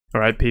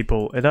Alright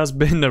people, it has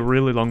been a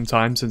really long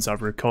time since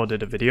I've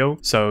recorded a video,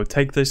 so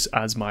take this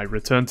as my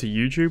return to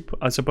YouTube,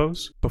 I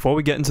suppose. Before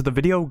we get into the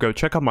video, go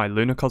check out my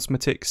Lunar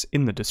Cosmetics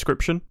in the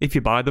description. If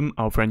you buy them,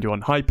 I'll friend you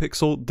on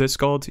Hypixel,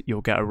 Discord,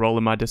 you'll get a role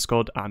in my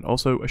Discord, and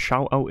also a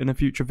shout out in a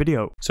future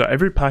video. So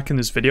every pack in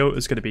this video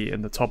is going to be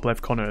in the top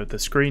left corner of the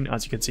screen,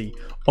 as you can see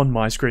on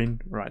my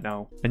screen right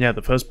now. And yeah,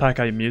 the first pack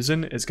I am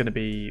using is going to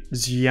be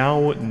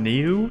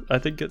Xiaoniu, I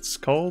think it's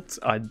called.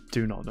 I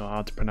do not know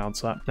how to pronounce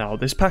that. Now,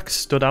 this pack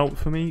stood out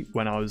for me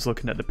when I was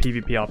looking at the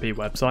PvPRP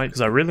website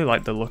because I really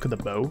like the look of the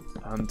bow,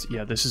 and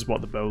yeah, this is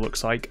what the bow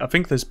looks like. I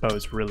think this bow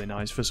is really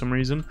nice for some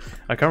reason.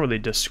 I can't really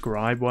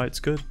describe why it's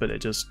good, but it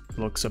just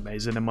looks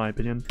amazing in my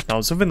opinion. Now,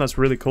 something that's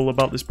really cool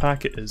about this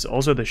pack is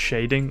also the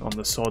shading on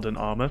the sword and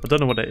armor. I don't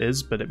know what it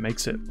is, but it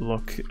makes it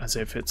look as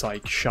if it's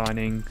like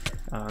shining,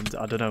 and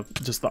I don't know,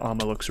 just the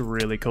armor looks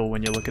really cool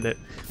when you look at it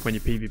when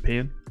you're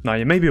PvPing. Now,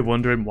 you may be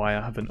wondering why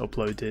I haven't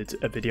uploaded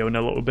a video in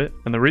a little bit,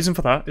 and the reason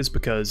for that is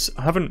because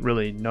I haven't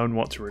really known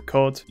what to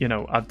record. You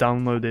know, I've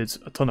downloaded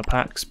a ton of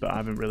packs, but I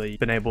haven't really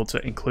been able to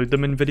include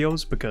them in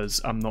videos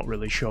because I'm not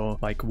really sure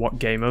like what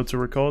game mode to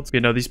record. You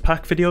know, these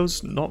pack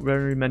videos, not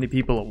very many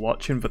people are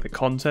watching for the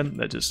content,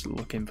 they're just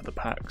looking for the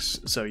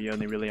packs, so you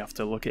only really have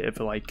to look at it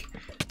for like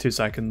 2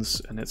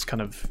 seconds and it's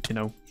kind of, you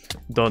know,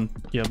 done.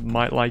 You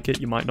might like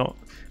it, you might not,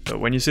 but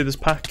when you see this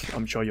pack,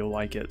 I'm sure you'll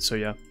like it. So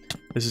yeah,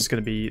 this is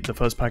going to be the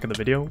first pack of the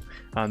video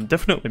and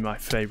definitely my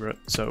favorite,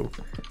 so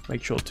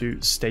make sure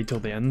to stay till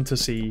the end to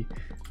see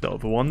the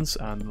other ones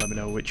and let me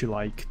know which you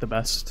like the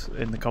best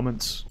in the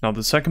comments. Now,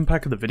 the second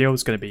pack of the video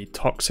is going to be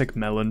Toxic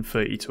Melon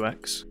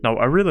 32x. Now,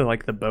 I really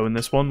like the bow in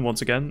this one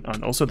once again,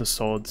 and also the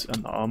swords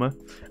and the armor.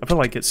 I feel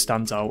like it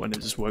stands out and it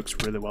just works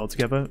really well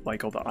together,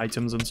 like all the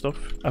items and stuff.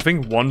 I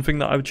think one thing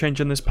that I would change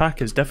in this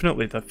pack is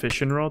definitely the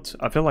fishing rod.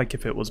 I feel like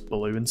if it was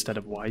blue instead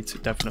of white,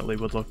 it definitely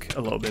would look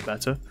a little bit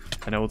better,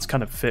 and it would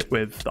kind of fit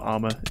with the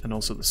armor and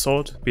also the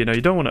sword. But you know,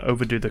 you don't want to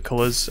overdo the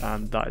colors,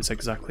 and that is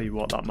exactly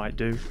what that might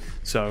do.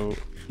 So,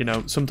 you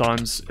know,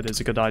 sometimes it is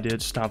a good idea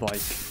just to have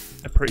like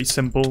a pretty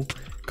simple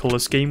color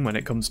scheme when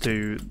it comes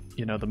to,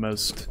 you know, the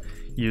most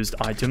used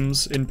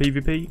items in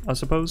PvP, I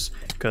suppose,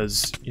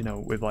 because, you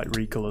know, with like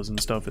recolors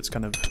and stuff, it's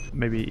kind of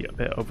maybe a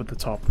bit over the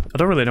top. I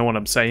don't really know what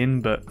I'm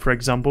saying, but for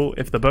example,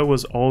 if the bow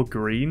was all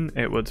green,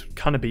 it would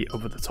kind of be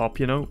over the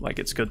top, you know, like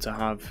it's good to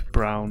have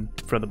brown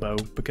for the bow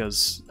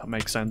because that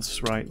makes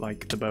sense, right?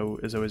 Like the bow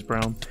is always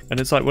brown and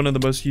it's like one of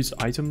the most used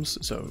items,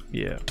 so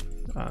yeah.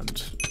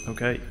 And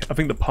okay, I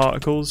think the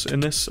particles in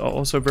this are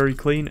also very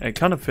clean. It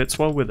kind of fits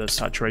well with the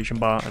saturation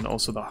bar and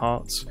also the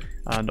hearts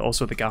and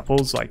also the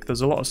gapples. Like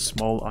there's a lot of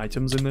small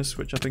items in this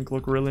which I think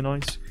look really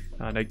nice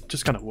and it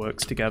just kind of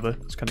works together.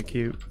 It's kind of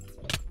cute.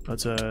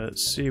 Let's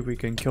see if we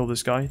can kill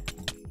this guy.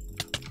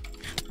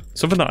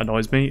 Something that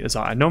annoys me is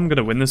that I know I'm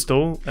gonna win this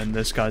duel and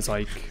this guy's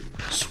like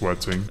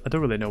sweating. I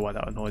don't really know why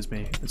that annoys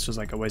me. It's just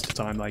like a waste of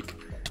time. Like,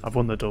 I've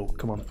won the duel,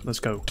 come on, let's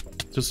go.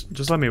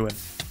 Just let me win,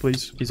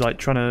 please. He's like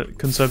trying to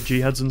conserve G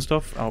heads and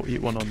stuff. I'll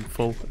eat one on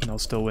full and I'll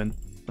still win.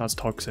 That's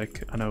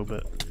toxic, I know,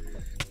 but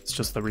it's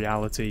just the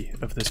reality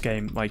of this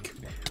game. Like,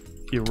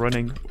 you're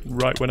running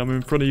right when I'm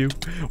in front of you.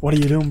 What are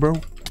you doing, bro?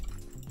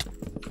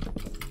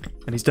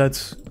 And he's dead.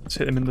 Let's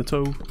hit him in the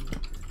toe.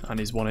 And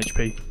he's 1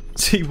 HP.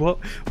 See, what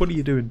are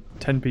you doing?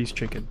 10-piece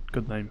chicken.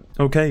 Good name.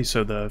 Okay,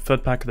 so the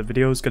third pack of the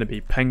video is going to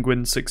be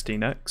Penguin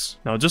 16x.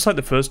 Now, just like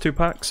the first 2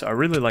 packs, I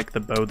really like the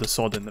bow, the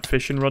sword, and the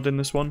fishing rod in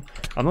this one.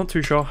 I'm not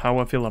too sure how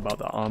I feel about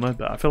the armor,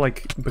 but I feel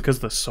like because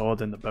the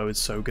sword and the bow is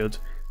so good,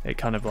 it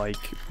kind of like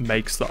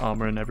makes the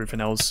armor and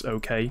everything else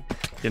okay,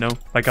 you know?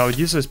 Like, I would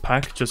use this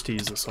pack just to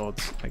use the sword.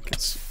 Like,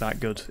 it's that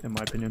good, in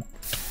my opinion.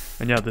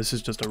 And yeah, this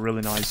is just a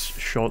really nice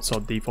short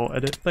sword default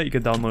edit that you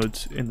can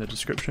download in the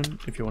description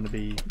if you want to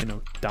be, you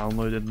know,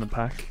 downloaded in the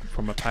pack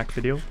from a pack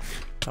video.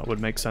 That would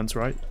make sense,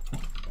 right?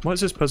 What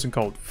is this person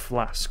called?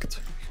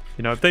 Flasked.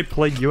 You know, if they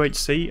played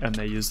UHC and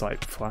they use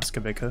like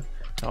Flaskovica,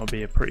 that would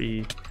be a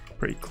pretty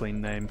clean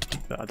name,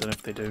 but I don't know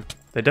if they do.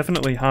 They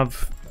definitely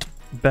have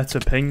better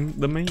ping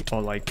than me,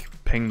 or like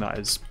ping that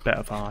is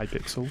better for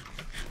Hypixel,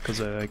 because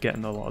they're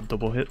getting a lot of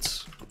double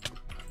hits.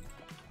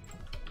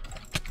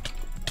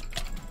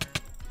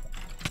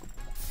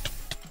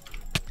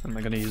 And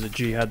they're going to use a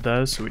G head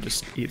there, so we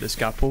just eat this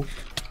gapple.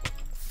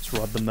 Just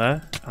rod them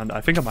there. And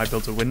I think I might be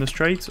able to win this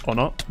trade, or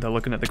not. They're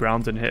looking at the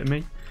ground and hitting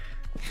me.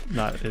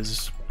 That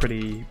is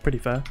pretty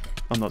fair.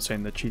 I'm not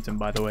saying they're cheating,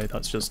 by the way.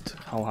 That's just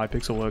how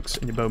Hypixel works.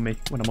 And you bow me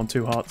when I'm on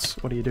 2 hearts.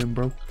 What are you doing,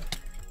 bro?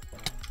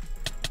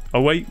 Oh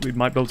wait, we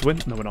might be able to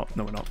win. No, we're not.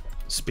 No, we're not.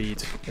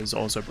 Speed is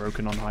also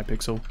broken on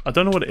Hypixel. I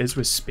don't know what it is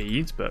with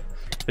speed, but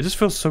it just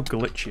feels so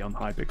glitchy on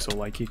Hypixel.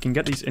 Like, you can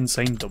get these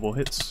insane double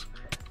hits,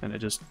 and it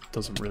just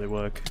doesn't really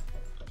work.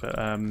 But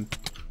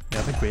yeah,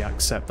 I think we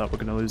accept that we're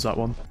going to lose that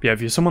one. But yeah,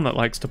 if you're someone that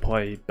likes to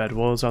play Bed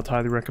Wars, I'd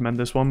highly recommend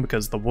this one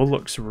because the wool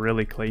looks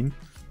really clean.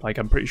 Like,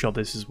 I'm pretty sure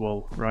this is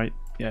wool, right?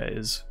 Yeah, it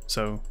is.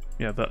 So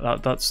yeah,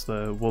 that's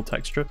the wool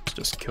texture.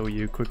 Just kill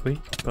you quickly.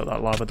 Put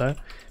that lava there.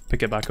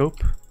 Pick it back up.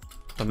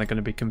 Then they're going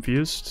to be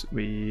confused.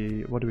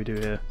 What do we do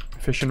here?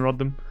 Fish and rod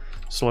them.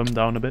 Slow them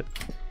down a bit.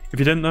 If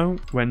you didn't know,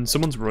 when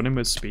someone's running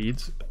with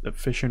speed, the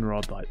fishing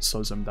rod like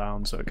slows them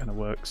down, so it kind of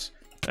works.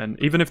 And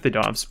even if they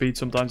don't have speed,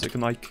 sometimes it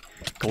can like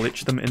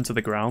glitch them into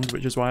the ground,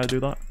 which is why I do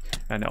that.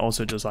 And it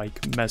also just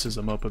like messes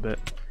them up a bit,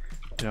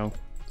 you know.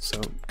 So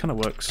it kind of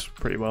works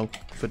pretty well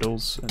for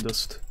duels and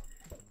just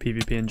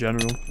PvP in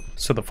general.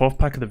 So the fourth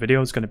pack of the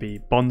video is going to be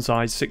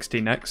Bonsai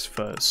 16x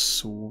for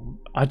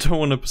I don't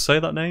want to say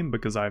that name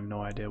because I have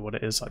no idea what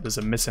it is. Like there's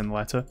a missing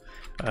letter,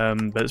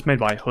 but it's made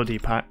by Hoodie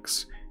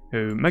Packs,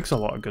 who makes a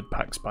lot of good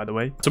packs, by the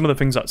way. Some of the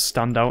things that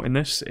stand out in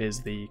this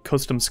is the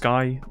custom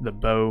sky, the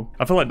bow.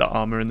 I feel like the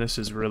armor in this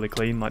is really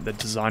clean. Like the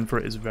design for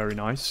it is very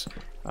nice,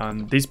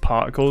 and these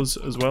particles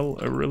as well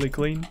are really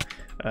clean.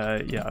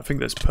 Yeah, I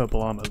think this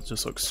purple armor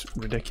just looks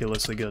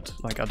ridiculously good.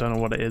 Like, I don't know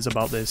what it is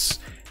about this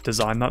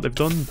design that they've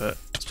done, but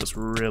it's just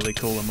really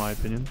cool in my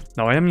opinion.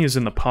 Now, I am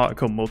using the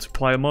particle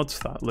multiplier mod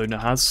that Lunar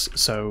has,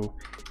 so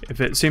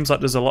if it seems like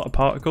there's a lot of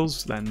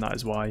particles, then that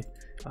is why.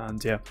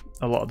 And yeah,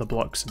 a lot of the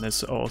blocks in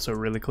this are also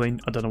really clean.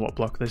 I don't know what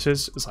block this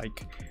is. It's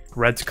like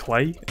red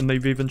clay, and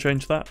they've even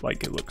changed that.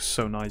 Like, it looks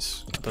so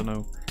nice. I don't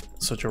know.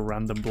 Such a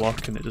random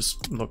block, and it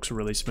just looks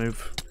really smooth.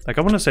 Like,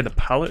 I want to say the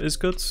palette is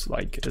good.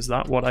 Like, is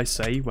that what I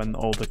say when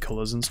all the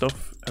colors and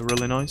stuff are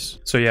really nice?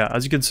 So yeah,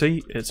 as you can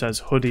see, it says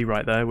hoodie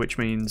right there, which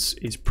means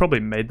he's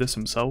probably made this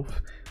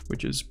himself,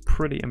 which is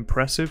pretty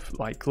impressive.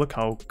 Like, look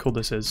how cool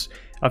this is.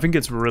 I think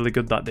it's really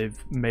good that they've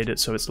made it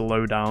so it's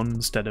low down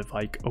instead of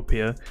like up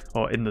here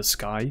or in the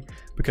sky,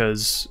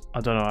 because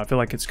I don't know, I feel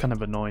like it's kind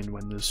of annoying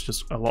when there's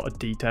just a lot of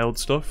detailed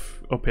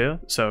stuff up here.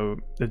 So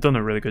they've done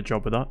a really good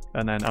job with that.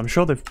 And then I'm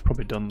sure they've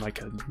probably done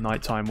like a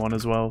nighttime one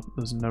as well.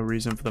 There's no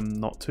reason for them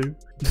not to.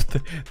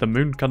 The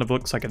moon kind of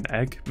looks like an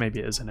egg. Maybe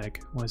it is an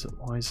egg. Why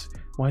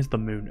is the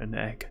moon an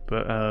egg?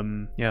 But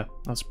yeah,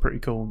 that's pretty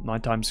cool.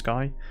 Nighttime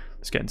sky.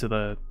 Let's get into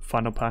the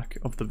final pack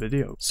of the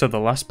video. So the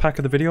last pack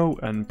of the video,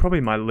 and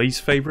probably my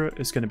least favorite,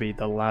 is going to be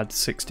TheLad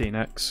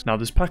 16x. Now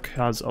this pack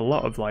has a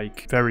lot of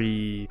like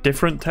very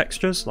different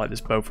textures, like this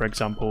bow for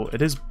example.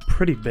 It is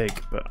pretty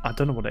big, but I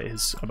don't know what it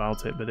is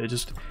about it, but it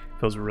just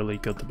feels really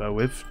good to bow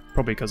with.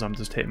 Probably because I'm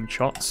just hitting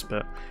shots,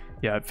 but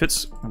yeah, it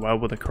fits well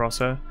with the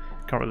crosshair.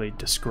 Can't really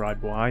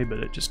describe why, but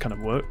it just kind of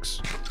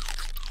works.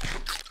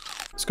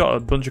 It's got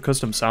a bunch of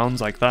custom sounds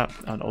like that,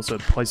 and also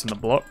placing the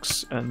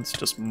blocks and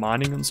just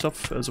mining and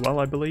stuff as well,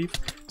 I believe.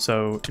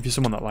 So if you're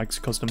someone that likes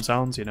custom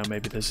sounds, you know,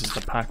 maybe this is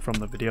the pack from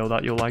the video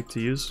that you'll like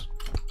to use.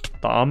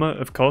 The armor,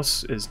 of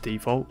course, is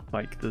default.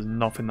 Like, there's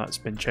nothing that's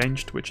been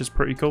changed, which is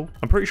pretty cool.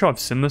 I'm pretty sure I've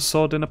seen this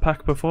sword in a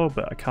pack before,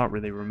 but I can't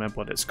really remember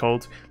what it's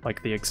called.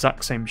 Like, the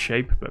exact same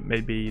shape, but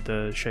maybe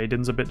the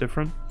shading's a bit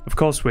different. Of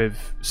course, with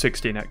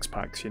 16x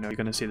packs, you know, you're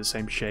going to see the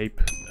same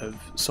shape of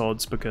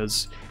swords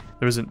because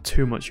there isn't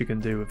too much you can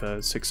do with a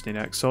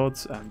 16x sword,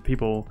 and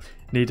people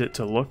need it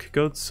to look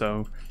good,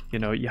 so, you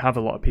know, you have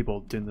a lot of people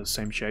doing the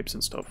same shapes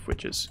and stuff,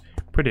 which is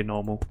pretty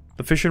normal.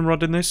 The fishing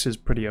rod in this is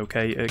pretty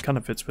okay. It kind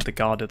of fits with the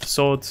guard of the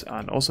sword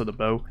and also the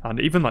bow, and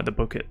even like the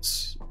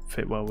buckets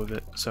fit well with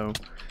it, so,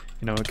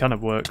 you know, it kind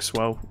of works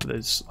well.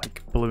 There's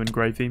like blue and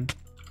grey theme.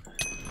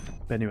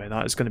 But anyway,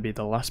 that is going to be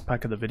the last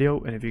pack of the video,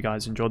 and if you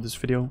guys enjoyed this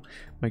video,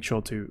 make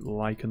sure to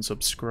like and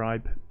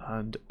subscribe,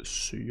 and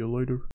see you later.